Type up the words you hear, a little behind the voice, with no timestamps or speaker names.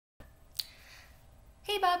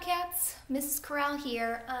Bobcats, Mrs. Corral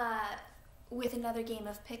here with another game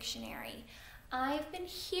of Pictionary. I've been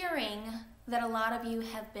hearing that a lot of you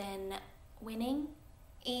have been winning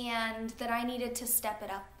and that I needed to step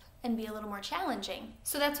it up and be a little more challenging.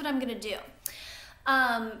 So that's what I'm gonna do.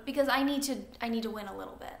 Because I need to win a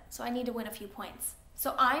little bit. So I need to win a few points.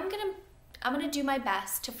 So I'm gonna do my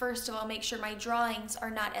best to first of all make sure my drawings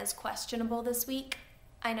are not as questionable this week.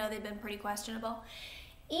 I know they've been pretty questionable.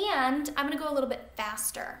 And I'm gonna go a little bit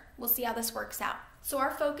faster. We'll see how this works out. So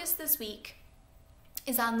our focus this week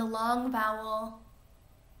is on the long vowel,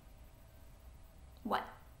 what?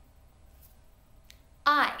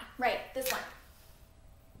 I, right, this one.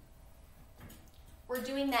 We're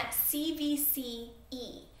doing that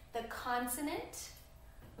CVCE, the consonant,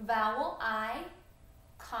 vowel I,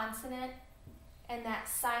 consonant, and that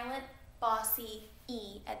silent, bossy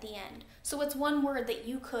E at the end. So what's one word that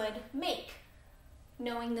you could make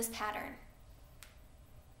knowing this pattern?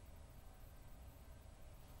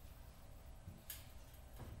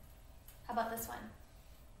 How about this one?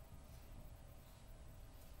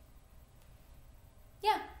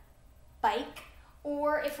 Yeah, bike.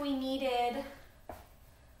 Or if we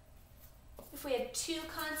had two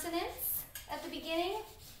consonants at the beginning,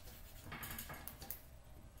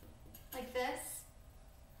 like this,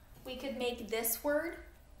 we could make this word.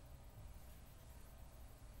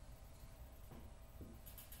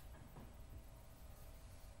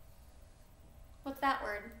 What's that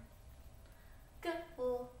word?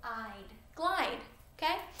 Glide. Glide,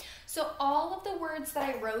 okay? So all of the words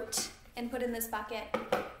that I wrote and put in this bucket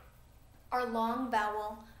are long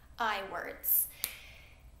vowel I words.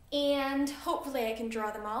 And hopefully I can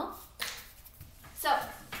draw them all. So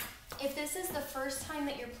if this is the first time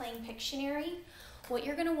that you're playing Pictionary, what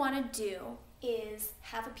you're gonna wanna do is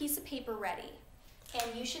have a piece of paper ready.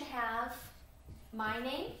 And you should have my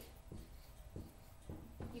name.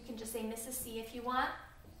 You can just say Mrs. C if you want.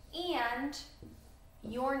 And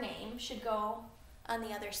your name should go on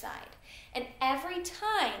the other side. And every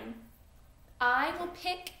time I will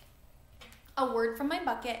pick a word from my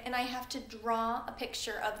bucket and I have to draw a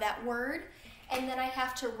picture of that word, and then I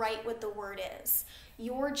have to write what the word is.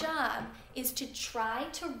 Your job is to try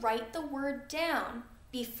to write the word down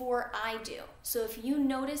before I do. So if you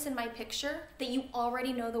notice in my picture that you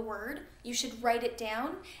already know the word, you should write it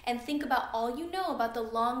down and think about all you know about the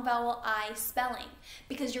long vowel I spelling,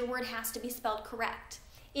 because your word has to be spelled correct.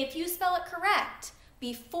 If you spell it correct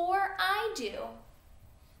before I do,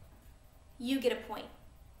 you get a point.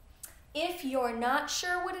 If you're not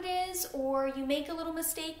sure what it is or you make a little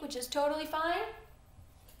mistake, which is totally fine,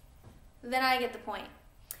 then I get the point.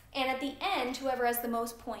 And at the end, whoever has the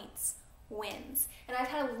most points wins. And I've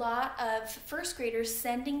had a lot of first graders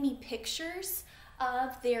sending me pictures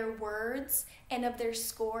of their words and of their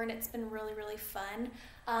score, and it's been really, really fun.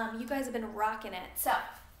 You guys have been rocking it. So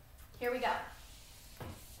here we go.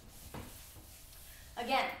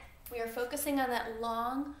 Again, we are focusing on that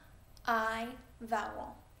long I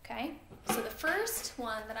vowel, okay? So the first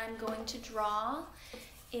one that I'm going to draw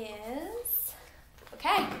is,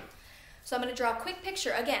 okay, so I'm gonna draw a quick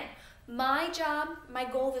picture. Again, my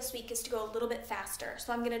goal this week is to go a little bit faster.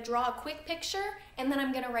 So I'm gonna draw a quick picture and then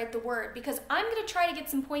I'm gonna write the word, because I'm gonna try to get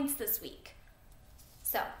some points this week.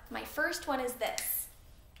 So my first one is this.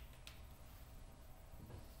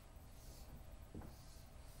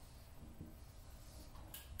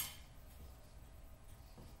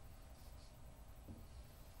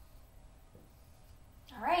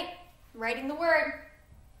 All right, I'm writing the word.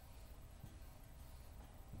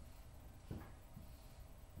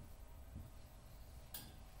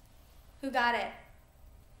 Who got it?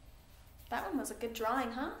 That one was a good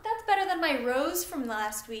drawing, huh? That's better than my rose from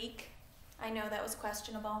last week. I know that was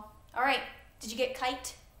questionable. All right, did you get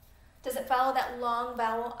kite? Does it follow that long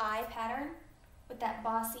vowel I pattern with that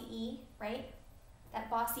bossy E, right?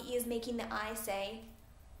 That bossy E is making the I say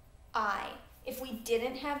I. If we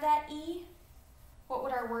didn't have that E, what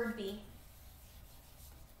would our word be?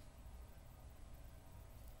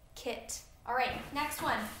 Kit. All right, next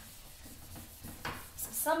one. So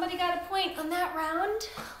somebody got a point on that round.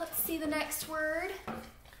 Let's see the next word.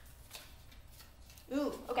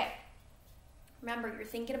 Ooh, okay. Remember, you're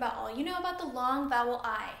thinking about all you know about the long vowel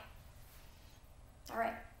I. All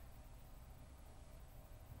right.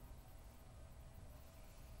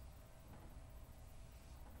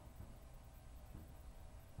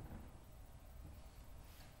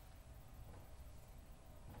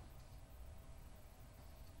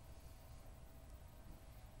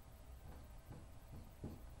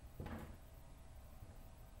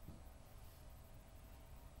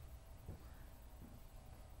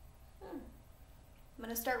 I'm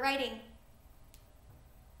gonna start writing.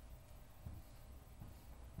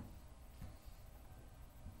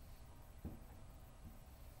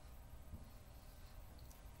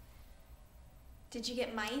 Did you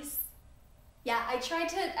get mice? Yeah, I tried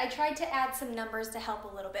to add some numbers to help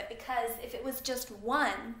a little bit, because if it was just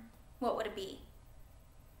one, what would it be?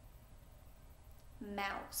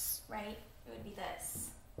 Mouse, right? It would be this.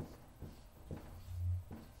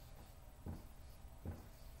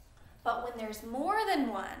 But when there's more than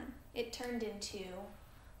one, it turned into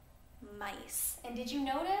mice. And did you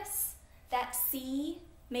notice that C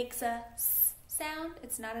makes a S sound?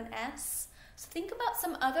 It's not an S. So think about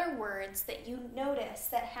some other words that you notice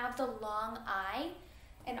that have the long I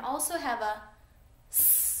and also have a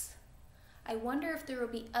S. I wonder if there will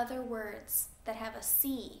be other words that have a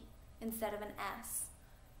C instead of an S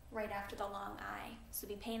right after the long I. So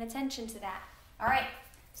be paying attention to that. All right,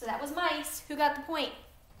 so that was mice. Who got the point?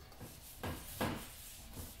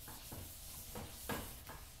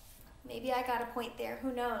 Maybe I got a point there,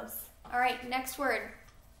 who knows? All right, next word.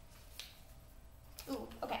 Ooh,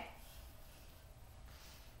 okay.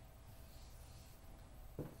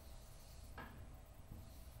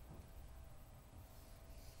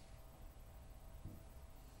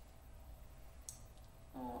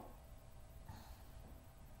 Oh.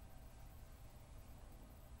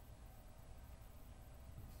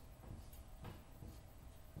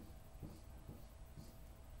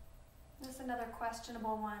 This is another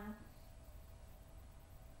questionable one.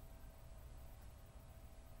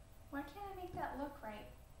 Why can't I make that look right?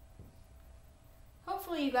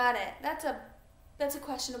 Hopefully you got it. That's a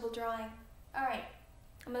questionable drawing. All right,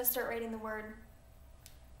 I'm gonna start writing the word.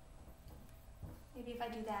 Maybe if I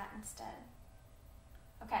do that instead.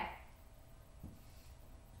 Okay.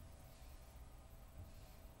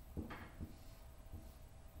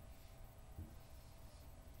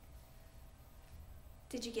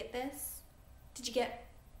 Did you get this? Did you get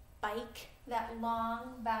bike, that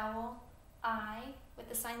long vowel I with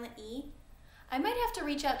the silent E? I might have to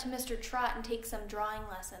reach out to Mr. Trott and take some drawing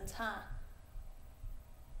lessons, huh?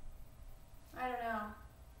 I don't know.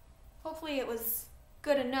 Hopefully it was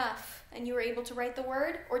good enough and you were able to write the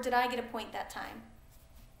word, or did I get a point that time?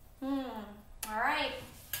 All right.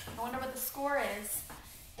 I wonder what the score is.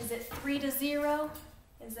 Is it 3-0?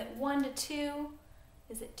 Is it 1-2?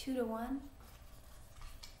 Is it 2-1?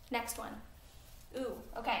 Next one. Ooh,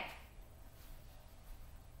 okay.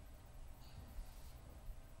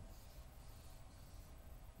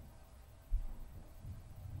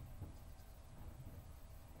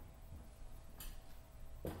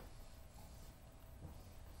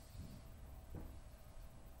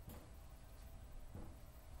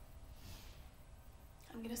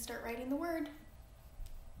 I'm going to start writing the word.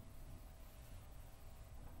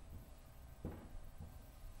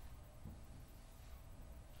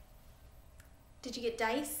 Did you get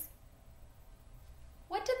dice?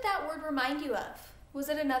 What did that word remind you of? Was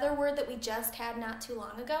it another word that we just had not too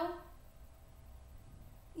long ago?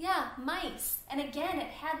 Yeah, mice. And again, it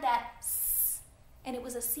had that S, and it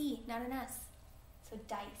was a C, not an S. So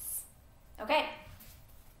dice. Okay.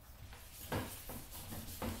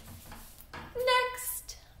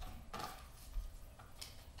 Next.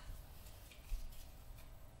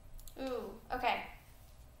 Ooh, okay.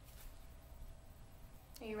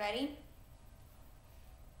 Are you ready?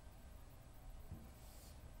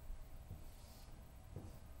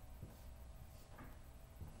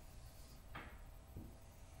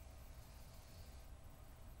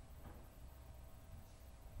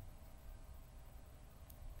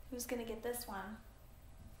 Who's gonna get this one?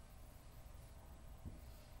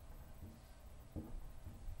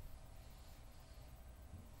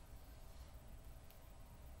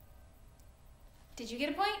 Did you get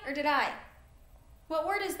a point or did I? What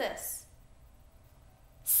word is this?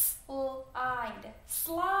 Slide.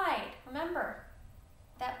 Slide. Remember,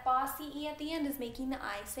 that bossy E at the end is making the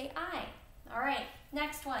I say I. All right,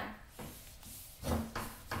 next one.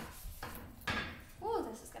 Ooh,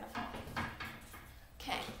 this is gonna fall.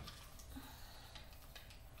 Okay.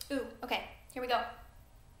 Ooh, okay, here we go.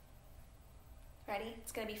 Ready?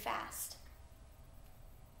 It's gonna be fast.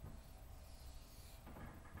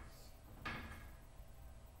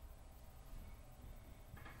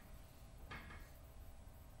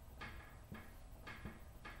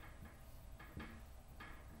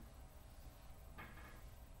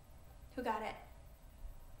 Who got it?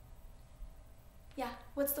 Yeah,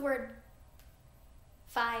 what's the word?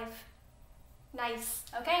 5. Nice,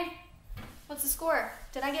 okay. What's the score?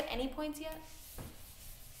 Did I get any points yet?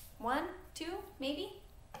 1, 2, maybe?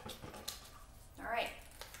 All right.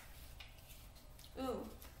 Ooh,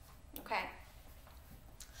 okay.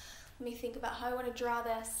 Let me think about how I want to draw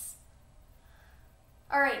this.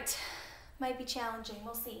 All right, might be challenging,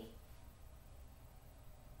 we'll see.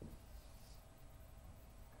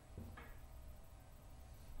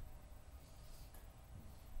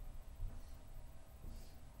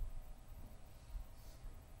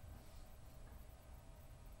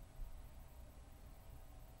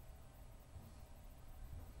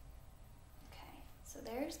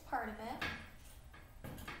 there's part of it.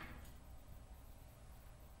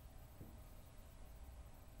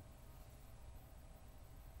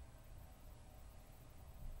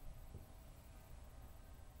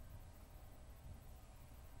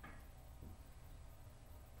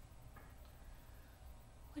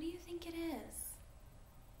 What do you think it is?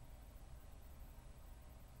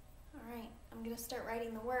 All right, I'm gonna start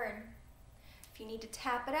writing the word. If you need to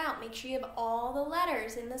tap it out, make sure you have all the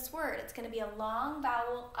letters in this word. It's gonna be a long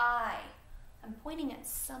vowel I. I'm pointing at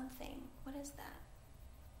something. What is that?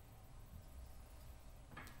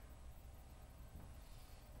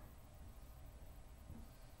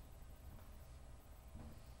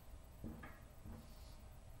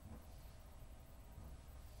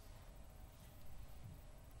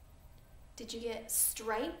 Did you get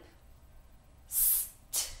stripe?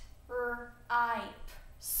 Stripe.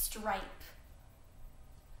 Stripe.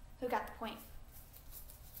 Who got the point?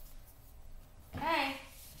 Okay.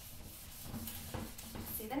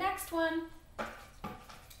 See the next one. I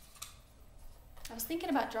was thinking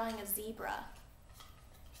about drawing a zebra,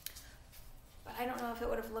 but I don't know if it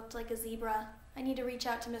would have looked like a zebra. I need to reach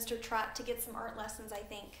out to Mr. Trott to get some art lessons, I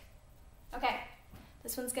think. Okay,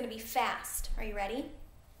 this one's gonna be fast. Are you ready?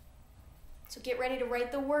 So get ready to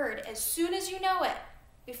write the word as soon as you know it,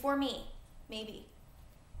 before me, maybe.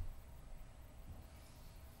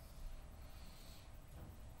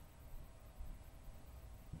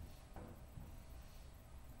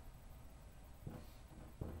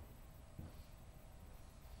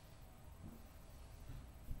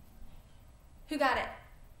 Who got it?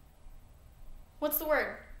 What's the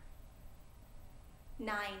word?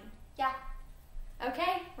 9. Yeah.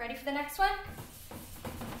 Okay, ready for the next one?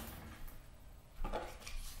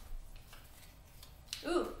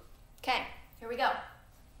 Ooh, okay, here we go.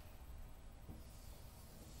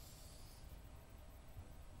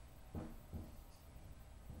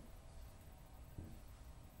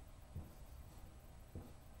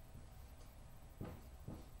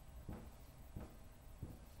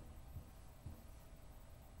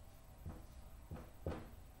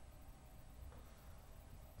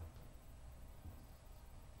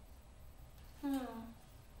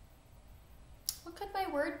 What could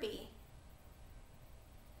my word be?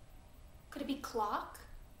 Could it be clock?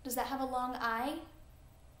 Does that have a long I?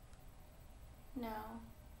 No.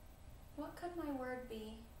 What could my word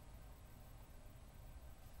be?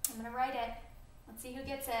 I'm gonna write it. Let's see who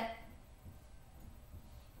gets it.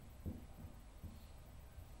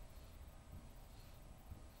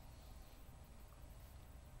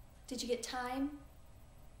 Did you get time?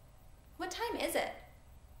 What time is it?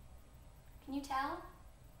 Can you tell?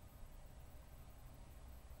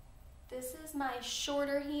 This is my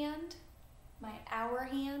shorter hand, my hour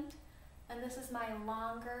hand, and this is my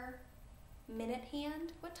longer minute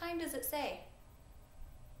hand. What time does it say?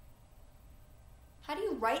 How do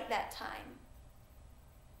you write that time?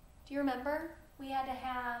 Do you remember? We had to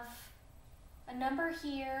have a number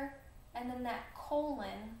here, and then that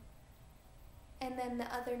colon, and then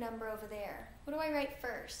the other number over there. What do I write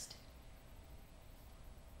first?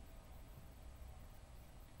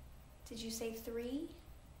 Did you say 3?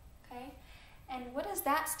 Okay. And what does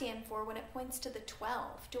that stand for when it points to the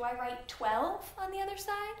 12? Do I write 12 on the other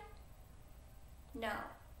side? No,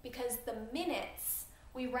 because the minutes,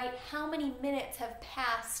 we write how many minutes have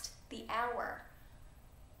passed the hour.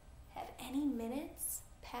 Have any minutes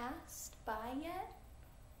passed by yet?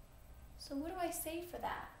 So what do I say for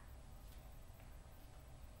that?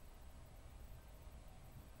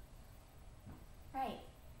 Right,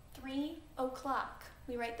 3 o'clock.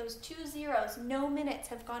 We write those 2 zeros. No minutes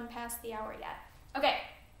have gone past the hour yet. Okay,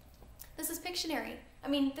 this is Pictionary. I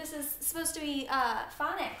mean, this is supposed to be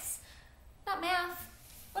phonics, not math.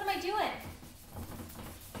 What am I doing?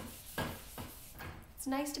 It's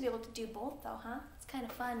nice to be able to do both though, huh? It's kind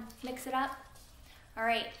of fun. Mix it up. All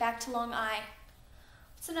right, back to long I.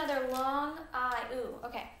 What's another long I? Ooh,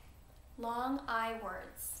 okay. Long I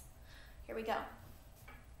words. Here we go.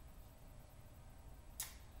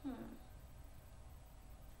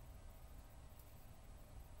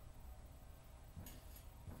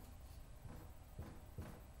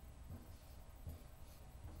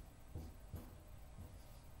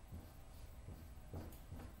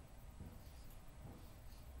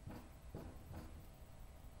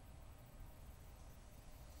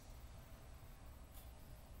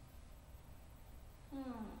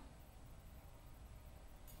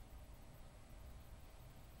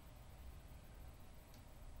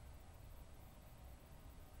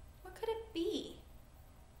 What could it be?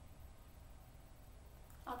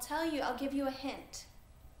 I'll tell you, I'll give you a hint.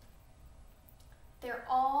 They're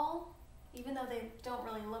all, even though they don't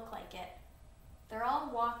really look like it, They're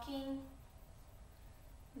all walking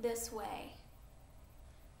this way.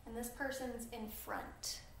 And this person's in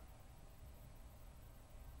front.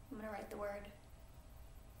 I'm going to write the word.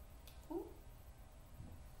 Ooh.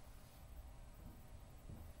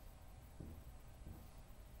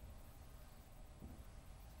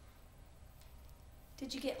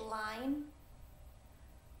 Did you get line?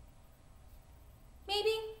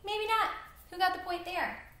 Maybe, maybe not. Who got the point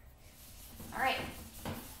there? All right,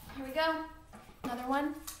 here we go. Another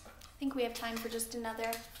one. I think we have time for just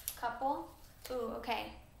another couple. Ooh, okay.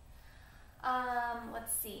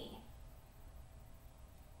 Let's see.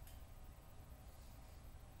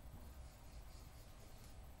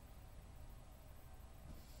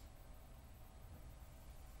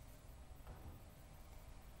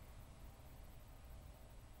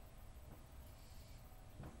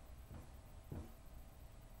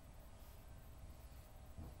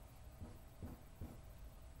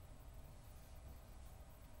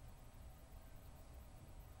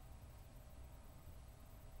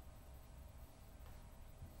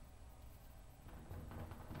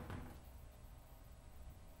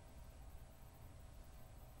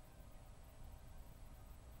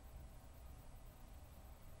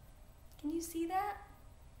 Can you see that?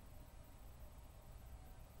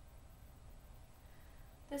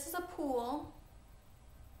 This is a pool,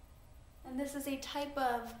 and this is a type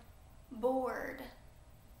of board.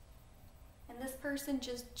 And this person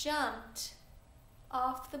just jumped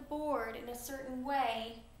off the board in a certain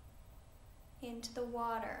way into the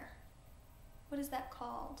water. What is that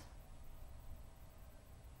called?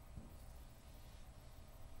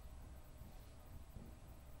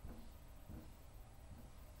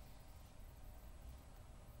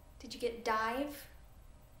 Did you get dive?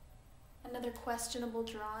 Another questionable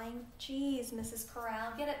drawing. Jeez, Mrs.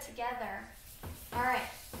 Corral, get it together. All right.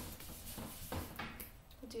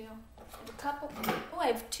 We'll do a couple. Oh, I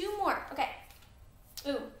have two more. Okay.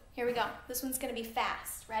 Ooh, here we go. This one's gonna be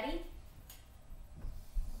fast. Ready?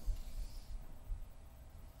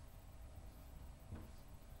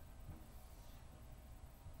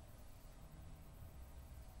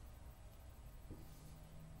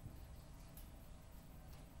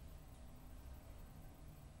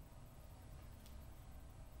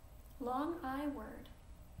 Long I word.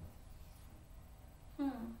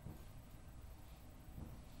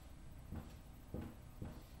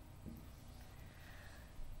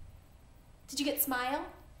 Did you get smile?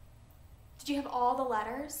 Did you have all the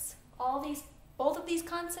letters? Both of these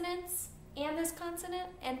consonants and this consonant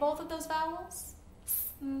and both of those vowels?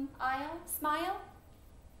 Smile?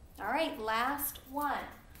 All right, last one.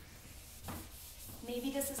 Maybe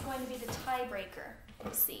this is going to be the tiebreaker.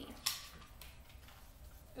 We'll see.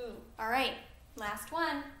 Ooh, all right, last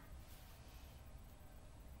one.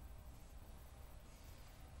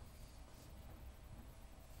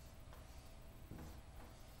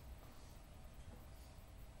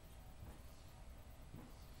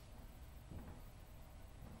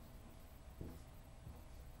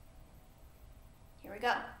 Here we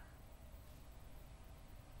go.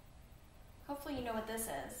 Hopefully you know what this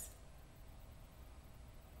is.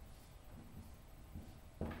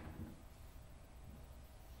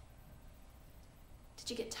 Did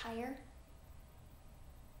you get tired?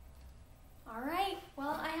 All right,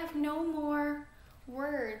 well, I have no more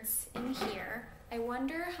words in here. I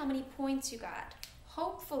wonder how many points you got.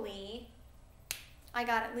 Hopefully, I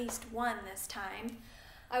got at least one this time.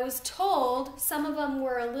 I was told some of them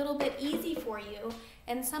were a little bit easy for you,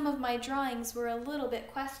 and some of my drawings were a little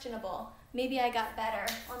bit questionable. Maybe I got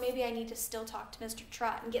better, or maybe I need to still talk to Mr.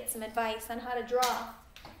 Trott and get some advice on how to draw.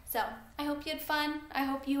 So, I hope you had fun. I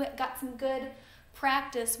hope you got some good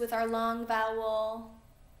practice with our long vowel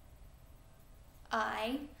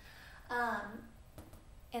I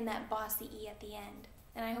and that bossy E at the end.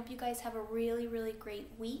 And I hope you guys have a really, really great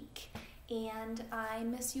week. And I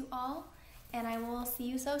miss you all, and I will see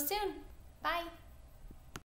you so soon. Bye.